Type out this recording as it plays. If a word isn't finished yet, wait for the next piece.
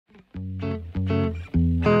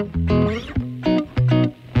I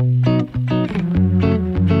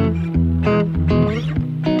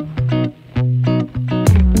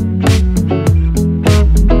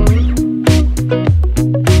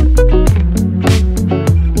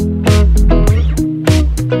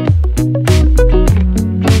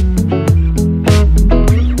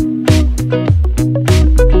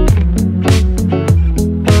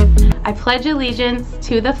pledge allegiance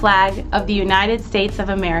to the flag of the United States of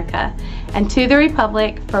America and to the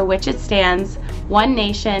republic for which it stands, one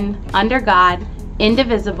nation, under God,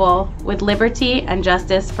 indivisible, with liberty and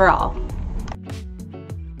justice for all.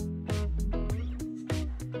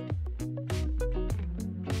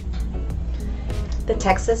 The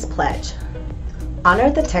Texas Pledge. Honor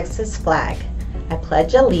the Texas flag. I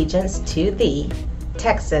pledge allegiance to thee,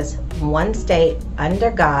 Texas, one state,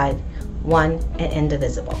 under God, one and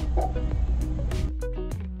indivisible.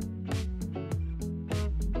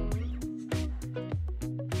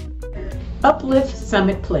 Uplift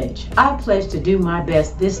Summit Pledge. I pledge to do my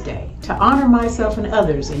best this day, to honor myself and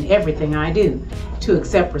others in everything I do, to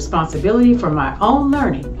accept responsibility for my own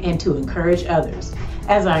learning and to encourage others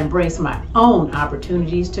as I embrace my own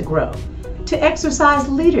opportunities to grow, to exercise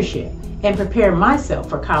leadership and prepare myself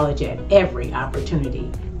for college at every opportunity.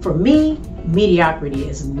 For me, mediocrity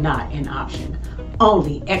is not an option.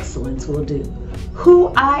 Only excellence will do. Who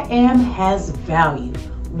I am has value.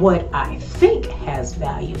 What I think has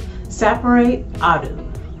value. Separate adu.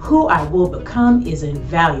 Who I will become is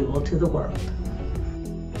invaluable to the world.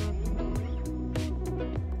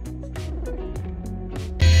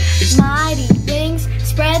 Mighty wings,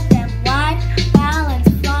 spread them wide, balance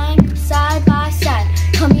flying side by side.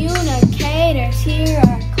 Communicators hear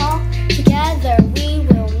our call, together we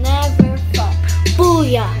will never fall.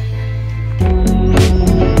 Booyah!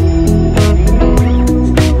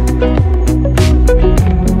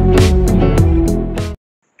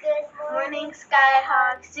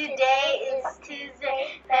 Skyhawks. Today is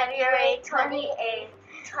Tuesday, February 28th,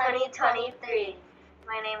 2023.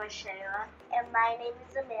 My name is Shayla. And my name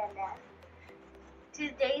is Amanda.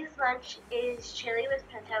 Today's lunch is chili with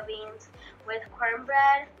pinto beans with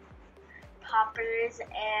cornbread, poppers,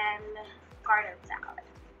 and garden salad.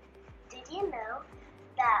 Did you know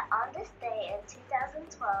that on this day in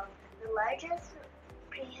 2012, the largest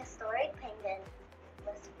prehistoric penguin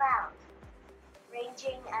was found?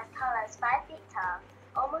 Ranging as tall as 5 feet tall,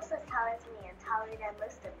 almost as tall as me and taller than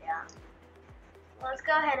most of y'all. Let's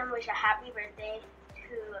go ahead and wish a happy birthday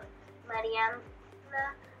to Mariana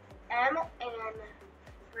M. and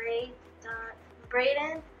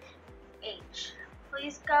Braden H.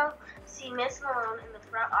 Please go see Miss Malone in the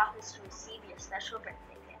front office to receive your special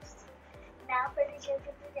birthday gifts. Now for the joke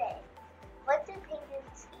of the day. What do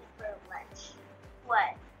penguins eat for lunch?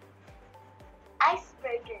 What?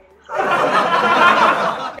 Icebergers.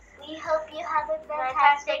 We hope you have a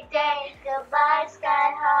fantastic day. Goodbye,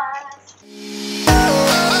 Skyhawks.